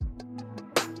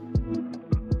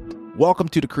Welcome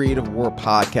to the Creative World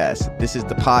Podcast. This is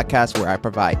the podcast where I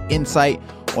provide insight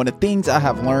on the things I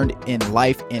have learned in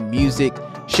life and music,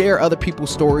 share other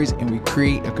people's stories, and we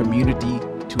create a community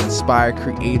to inspire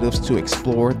creatives to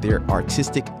explore their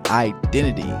artistic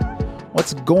identity.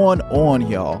 What's going on,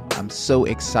 y'all? I'm so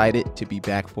excited to be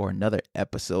back for another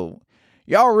episode.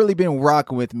 Y'all really been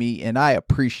rocking with me, and I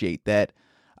appreciate that.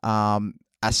 I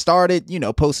started,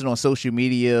 posting on social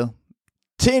media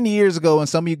 10 years ago, and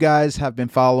some of you guys have been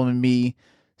following me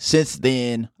since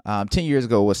then. 10 years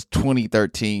ago was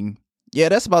 2013. Yeah,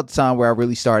 that's about the time where I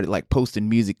really started posting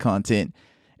music content.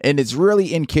 And it's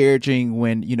really encouraging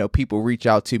when, people reach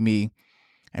out to me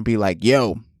and be like,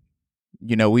 yo,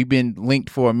 we've been linked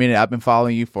for a minute. I've been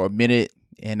following you for a minute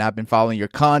and I've been following your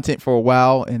content for a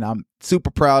while. And I'm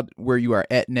super proud where you are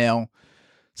at now.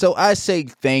 So I say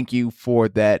thank you for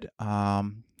that.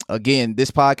 Again,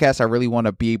 this podcast, I really want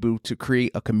to be able to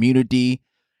create a community,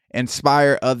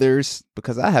 inspire others,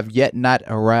 because I have yet not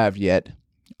arrived yet.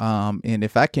 And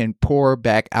if I can pour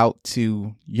back out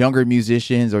to younger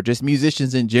musicians or just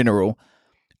musicians in general,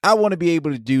 I want to be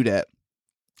able to do that.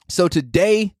 So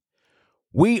today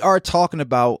we are talking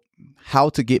about how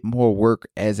to get more work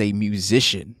as a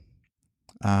musician.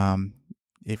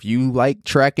 If you like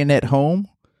tracking at home,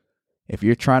 if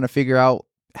you're trying to figure out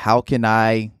how can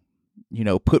I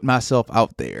put myself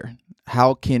out there?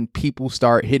 How can people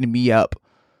start hitting me up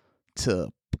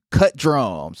to cut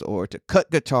drums or to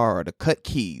cut guitar or to cut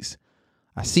keys?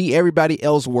 I see everybody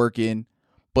else working,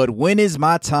 but when is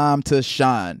my time to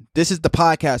shine? This is the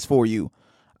podcast for you.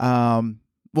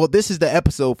 This is the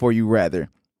episode for you, rather.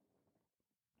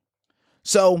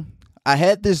 So I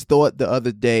had this thought the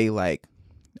other day,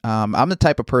 I'm the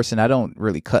type of person, I don't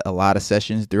really cut a lot of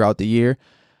sessions throughout the year.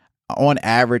 On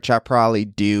average, I probably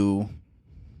do,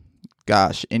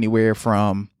 anywhere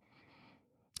from,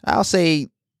 I'll say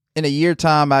in a year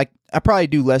time, I probably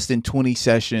do less than 20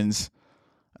 sessions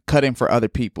cutting for other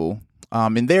people.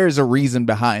 And there's a reason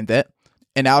behind that.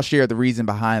 And I'll share the reason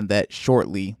behind that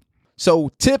shortly.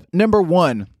 So tip number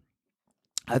 1,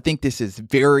 I think this is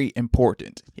very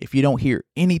important. If you don't hear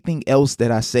anything else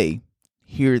that I say,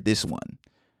 hear this one.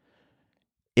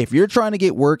 If you're trying to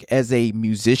get work as a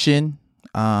musician,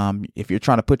 if you're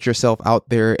trying to put yourself out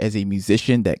there as a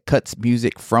musician that cuts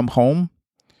music from home,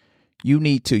 you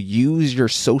need to use your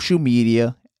social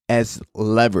media as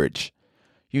leverage.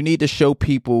 You need to show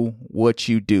people what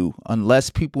you do.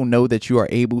 Unless people know that you are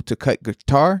able to cut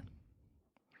guitar,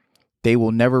 they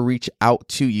will never reach out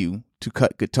to you to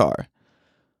cut guitar.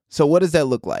 So what does that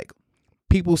look like?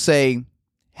 People say,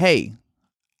 hey,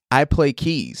 I play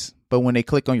keys. But when they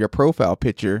click on your profile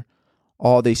picture,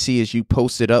 all they see is you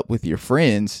posted up with your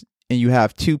friends and you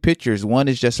have 2 pictures. One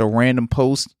is just a random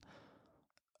post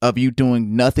of you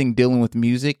doing nothing dealing with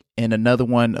music, and another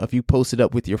one of you posted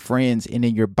up with your friends, and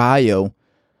in your bio,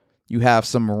 you have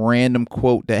some random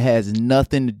quote that has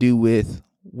nothing to do with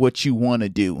what you want to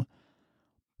do.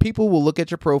 People will look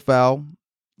at your profile,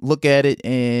 look at it,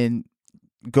 and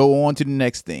go on to the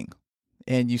next thing.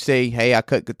 And you say, hey, I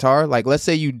cut guitar. Let's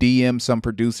say you DM some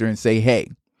producer and say, hey,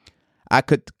 I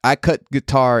cut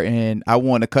guitar and I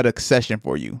want to cut a session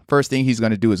for you. First thing he's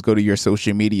going to do is go to your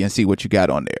social media and see what you got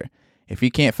on there. If he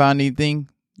can't find anything,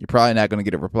 you're probably not going to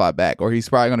get a reply back. Or he's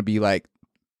probably going to be like,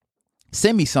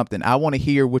 send me something. I want to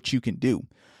hear what you can do.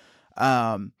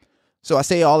 So I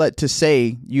say all that to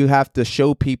say you have to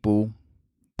show people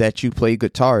that you play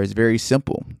guitar. It's very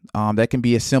simple. That can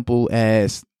be as simple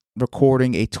as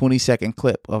recording a 20-second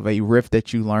clip of a riff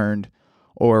that you learned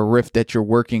or a riff that you're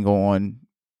working on.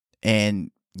 And,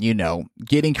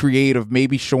 getting creative,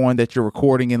 maybe showing that you're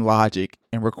recording in Logic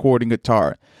and recording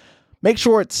guitar. Make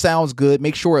sure it sounds good.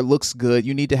 Make sure it looks good.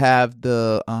 You need to have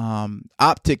the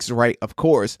optics right, of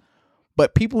course.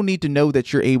 But people need to know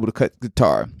that you're able to cut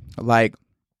guitar. If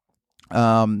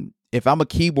I'm a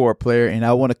keyboard player and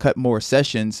I want to cut more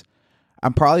sessions,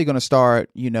 I'm probably going to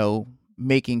start,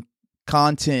 making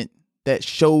content that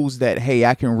shows that, hey,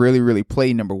 I can really, really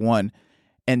play, number 1.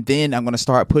 And then I'm going to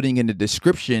start putting in the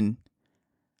description,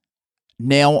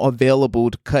 now available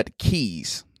to cut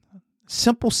keys.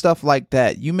 Simple stuff like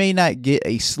that. You may not get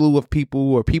a slew of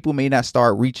people, or people may not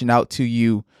start reaching out to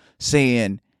you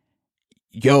saying,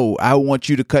 yo, I want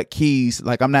you to cut keys.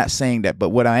 I'm not saying that. But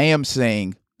what I am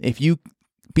saying, if you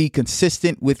be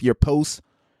consistent with your posts,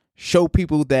 show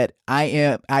people that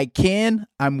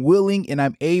I'm willing, and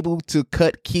I'm able to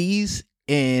cut keys.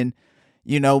 And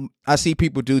I see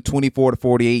people do 24 to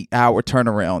 48 hour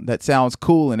turnaround. That sounds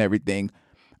cool and everything.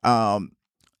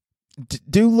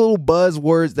 Do little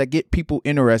buzzwords that get people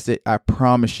interested. I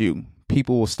promise you,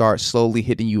 people will start slowly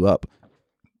hitting you up.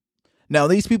 Now,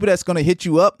 these people that's going to hit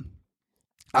you up,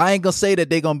 I ain't gonna say that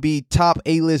they're gonna be top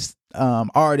A-list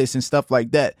artists and stuff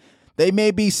like that. They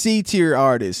may be C-tier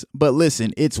artists, but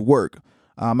listen, it's work.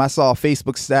 I saw a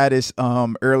Facebook status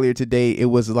earlier today. It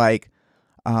was like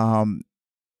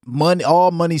money,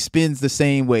 all money spins the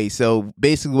same way. So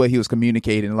basically what he was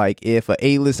communicating, like if a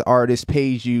A-list artist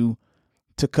pays you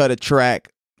to cut a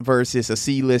track versus a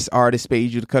C-list artist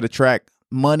pays you to cut a track,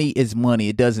 money is money.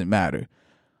 It doesn't matter.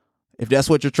 If that's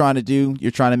what you're trying to do,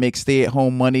 you're trying to make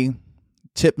stay-at-home money.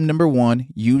 Tip number 1,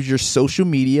 use your social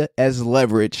media as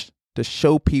leverage to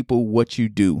show people what you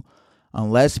do.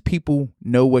 Unless people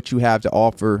know what you have to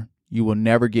offer, you will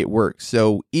never get work.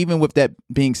 So even with that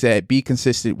being said, be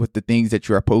consistent with the things that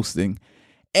you are posting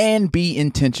and be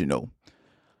intentional.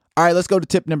 All right, let's go to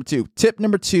tip number 2. Tip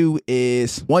number 2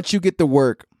 is once you get the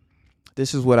work,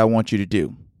 this is what I want you to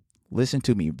do. Listen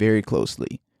to me very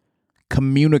closely.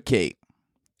 Communicate.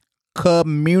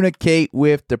 Communicate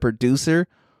with the producer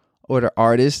or the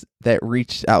artist that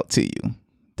reached out to you.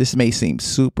 This may seem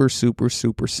super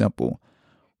simple,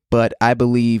 but I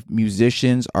believe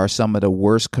musicians are some of the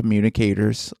worst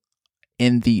communicators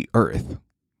in the earth.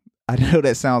 I know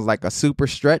that sounds like a super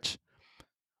stretch,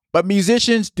 but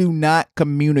musicians do not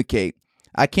communicate.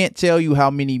 I can't tell you how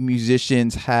many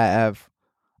musicians I've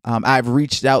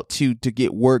reached out to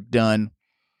get work done.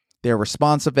 They're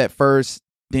responsive at first.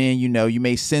 Then, you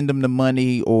may send them the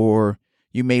money or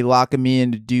you may lock them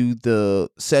in to do the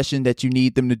session that you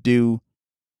need them to do.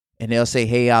 And they'll say,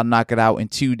 hey, I'll knock it out in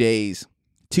 2 days.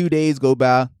 2 days go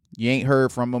by. You ain't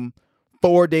heard from them.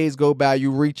 4 days go by. You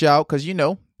reach out because,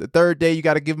 the third day you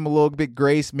got to give them a little bit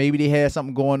grace. Maybe they had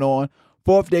something going on.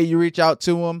 Fourth day you reach out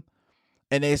to them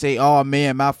and they say, oh,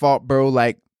 man, my fault, bro.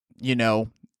 Like,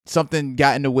 something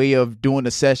got in the way of doing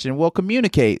the session. Well,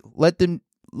 communicate. Let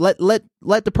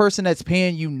the person that's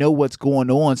paying you know what's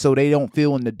going on so they don't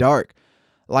feel in the dark.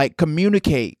 Like,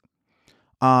 communicate.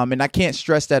 And I can't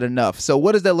stress that enough. So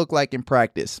what does that look like in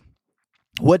practice?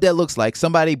 What that looks like,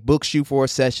 somebody books you for a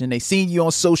session. They seen you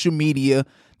on social media.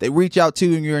 They reach out to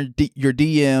you in your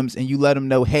DMs and you let them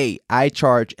know, hey, I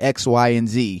charge X, Y, and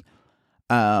Z.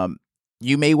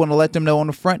 You may want to let them know on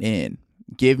the front end.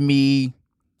 Give me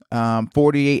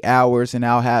 48 hours and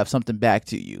I'll have something back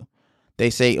to you.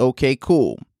 They say, okay,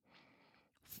 cool.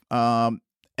 At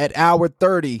hour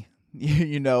 30,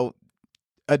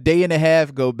 a day and a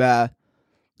half go by.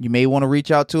 You may want to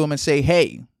reach out to them and say,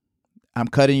 hey, I'm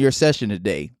cutting your session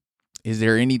today. Is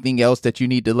there anything else that you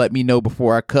need to let me know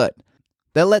before I cut?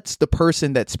 That lets the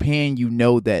person that's paying you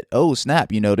know that, oh, snap,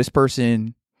 this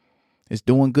person is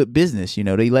doing good business.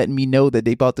 They letting me know that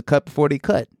they about to cut before they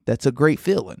cut. That's a great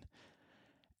feeling.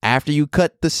 After you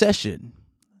cut the session,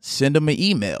 send them an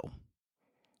email.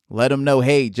 Let them know,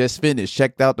 hey, just finished.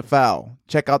 Check out the file.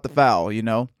 Check out the file,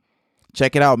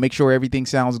 Check it out. Make sure everything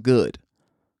sounds good.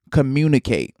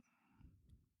 Communicate.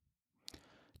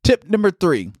 Tip number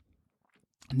 3.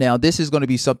 Now, this is going to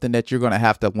be something that you're going to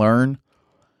have to learn.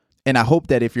 And I hope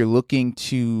that if you're looking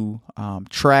to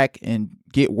track and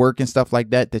get work and stuff like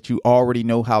that, that you already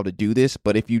know how to do this.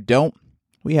 But if you don't,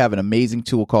 we have an amazing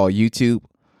tool called YouTube.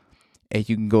 And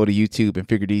you can go to YouTube and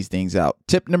figure these things out.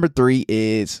 Tip number 3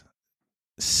 is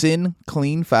send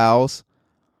clean files.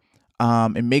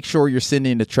 And make sure you're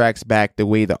sending the tracks back the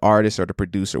way the artist or the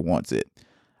producer wants it.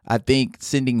 I think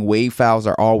sending WAV files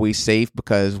are always safe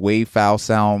because WAV files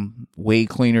sound way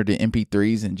cleaner than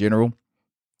MP3s in general.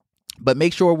 But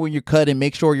make sure when you're cutting,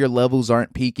 make sure your levels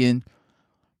aren't peaking.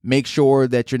 Make sure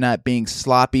that you're not being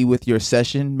sloppy with your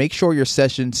session. Make sure your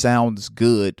session sounds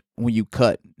good when you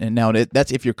cut. And now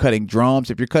that's if you're cutting drums.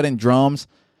 If you're cutting drums,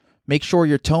 make sure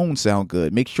your tones sound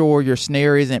good. Make sure your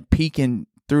snare isn't peaking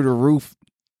through the roof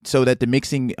so that the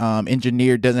mixing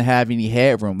engineer doesn't have any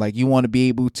headroom. Like, you want to be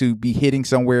able to be hitting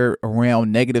somewhere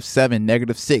around -7,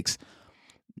 -6.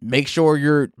 Make sure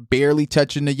you're barely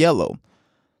touching the yellow.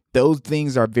 Those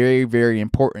things are very, very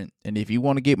important. And if you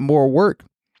want to get more work,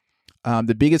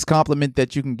 the biggest compliment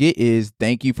that you can get is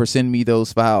thank you for sending me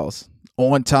those files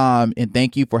on time. And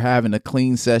thank you for having a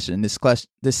clean session. This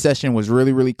session was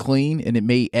really, really clean and it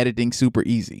made editing super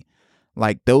easy.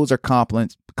 Like, those are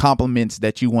compliments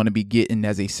that you want to be getting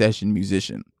as a session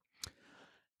musician.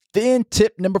 Then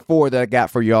tip number 4 that I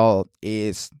got for y'all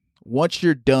is once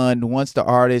you're done, once the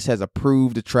artist has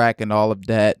approved the track and all of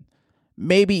that,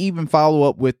 maybe even follow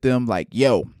up with them like,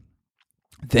 yo,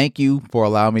 thank you for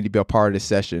allowing me to be a part of this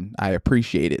session. I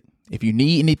appreciate it. If you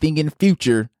need anything in the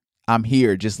future, I'm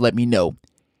here. Just let me know.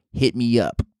 Hit me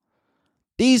up.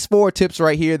 These 4 tips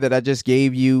right here that I just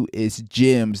gave you is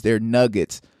gems. They're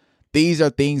nuggets. These are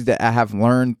things that I have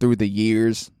learned through the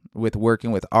years with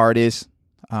working with artists.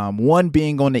 One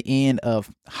being on the end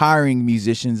of hiring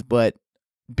musicians, but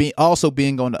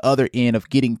being on the other end of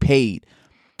getting paid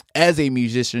as a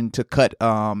musician to cut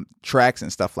tracks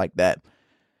and stuff like that.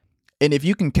 And if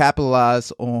you can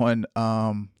capitalize on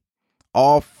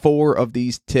all 4 of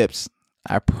these tips,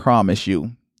 I promise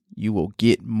you will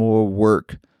get more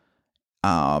work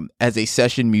as a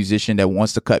session musician that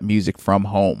wants to cut music from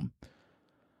home.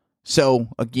 So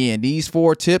again, these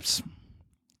 4 tips,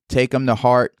 take them to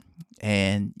heart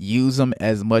and use them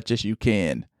as much as you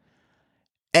can.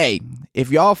 Hey,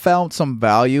 if y'all found some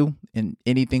value in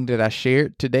anything that I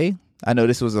shared today, I know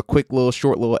this was a quick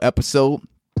short little episode,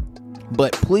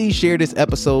 but please share this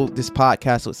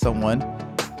podcast with someone.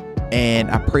 And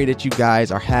I pray that you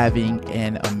guys are having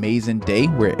an amazing day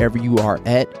wherever you are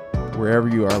at, wherever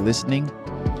you are listening.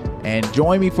 And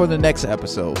join me for the next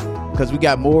episode, because we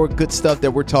got more good stuff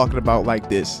that we're talking about like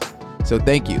this. So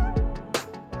thank you.